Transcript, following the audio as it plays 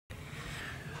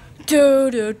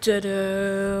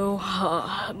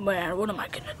Man, what am I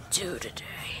gonna do today?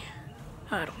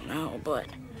 I don't know, but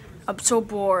I'm so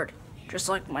bored. Just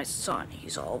like my son,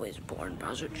 he's always bored,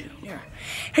 Bowser Jr.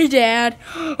 Hey, Dad.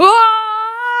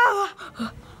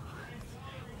 Ah!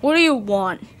 What do you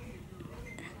want?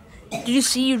 Did you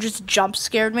see you just jump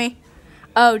scared me?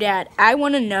 Oh, Dad, I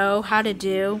want to know how to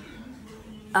do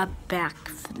a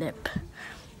backflip.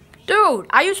 Dude,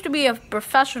 I used to be a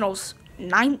professional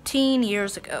 19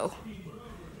 years ago.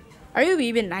 Are you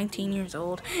even 19 years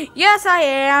old? Yes, I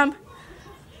am.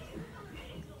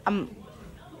 I'm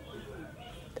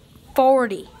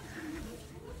 40.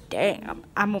 Dang,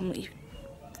 I'm only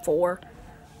 4.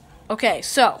 Okay,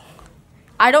 so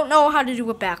I don't know how to do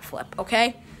a backflip,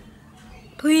 okay?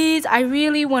 Please, I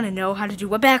really want to know how to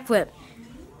do a backflip.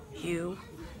 You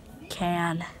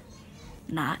can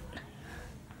not.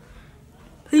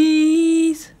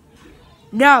 Please.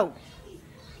 No.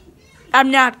 I'm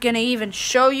not going to even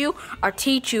show you or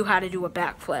teach you how to do a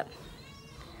backflip.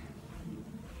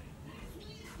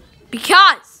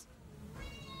 Because.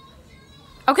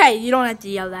 Okay, you don't have to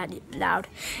yell that loud.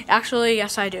 Actually,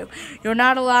 yes, I do. You're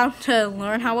not allowed to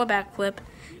learn how to backflip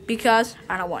because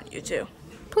I don't want you to.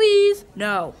 Please,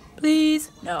 no.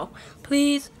 Please, no.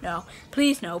 Please, no.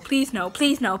 Please, no. Please, no.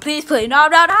 Please, no. Please, please. No,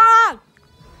 no, no.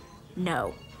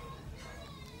 No.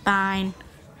 Fine.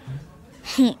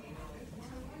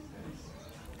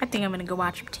 I think I'm going to go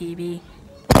watch TV.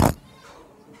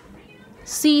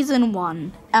 Season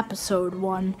 1, Episode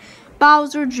 1.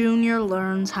 Bowser Jr.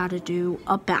 learns how to do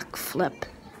a backflip.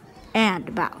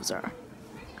 And Bowser.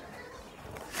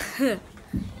 Let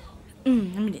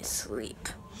me just sleep.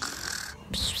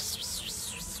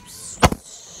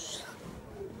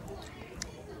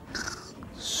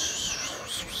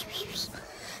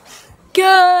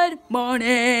 Good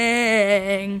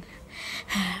morning.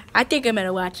 I think I'm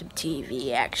gonna watch some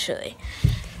TV, actually.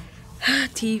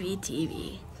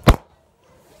 TV.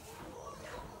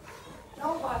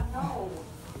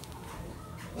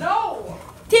 No.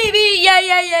 TV,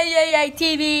 yeah.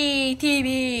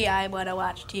 TV. I wanna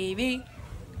watch TV.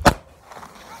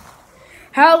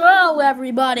 Hello,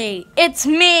 everybody. It's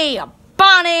me,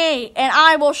 Bonnie, and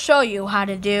I will show you how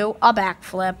to do a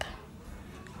backflip.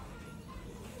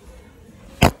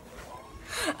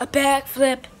 A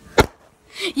backflip.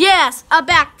 Yes, a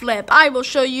backflip. I will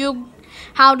show you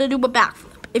how to do a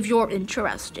backflip. If you're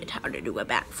interested how to do a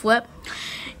backflip,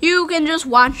 you can just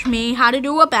watch me how to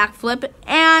do a backflip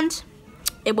and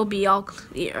it will be all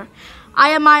clear. I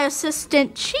am my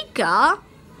assistant, Chica,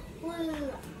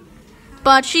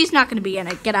 but she's not going to be in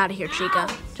it. Get out of here, Chica.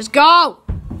 Just go.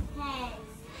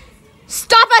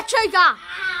 Stop it, Chica.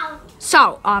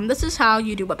 So, this is how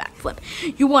you do a backflip.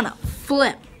 You want to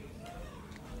flip.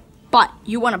 But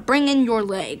you want to bring in your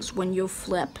legs when you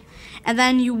flip. And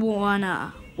then you want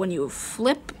to, when you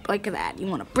flip like that, you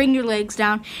want to bring your legs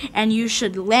down and you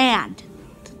should land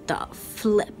the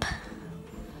flip.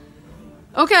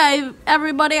 Okay,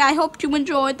 everybody, I hope you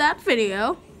enjoyed that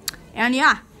video. And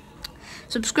yeah,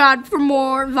 subscribe for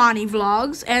more Vonnie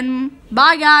vlogs. And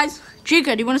bye, guys.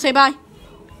 Chica, do you want to say bye?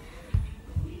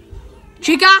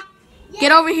 Chica,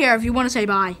 get over here if you want to say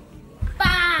bye.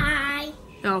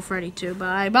 Oh, Freddy too.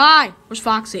 Bye. Where's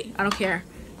Foxy? I don't care.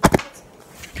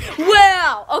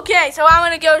 Well, okay, so I'm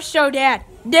gonna go show Dad.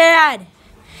 Dad,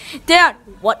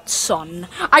 what, son?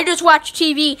 I just watched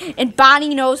TV and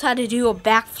Bonnie knows how to do a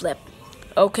backflip.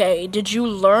 Okay, did you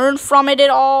learn from it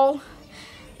at all?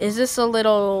 Is this a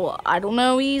little, I don't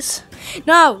know, ease?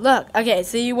 No, look. Okay,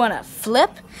 so you wanna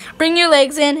flip, bring your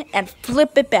legs in, and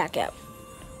flip it back out.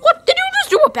 What? Did you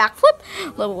just do a backflip?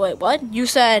 Wait, what? You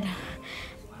said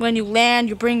when you land,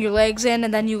 you bring your legs in,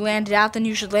 and then you land it out, then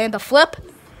you should land the flip?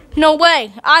 No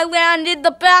way. I landed the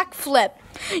backflip.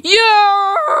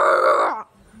 Yeah!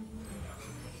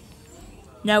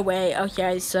 No way.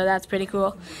 Okay, so that's pretty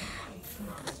cool.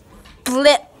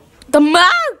 Flip the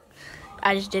mouth.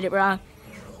 I just did it wrong.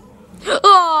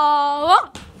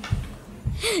 Oh!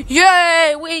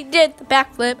 Yay! We did the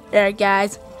backflip. Alright,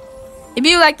 guys. If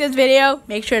you like this video,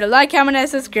 make sure to like, comment, and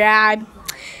subscribe.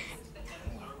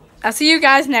 I'll see you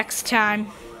guys next time.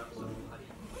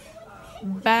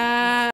 Bye.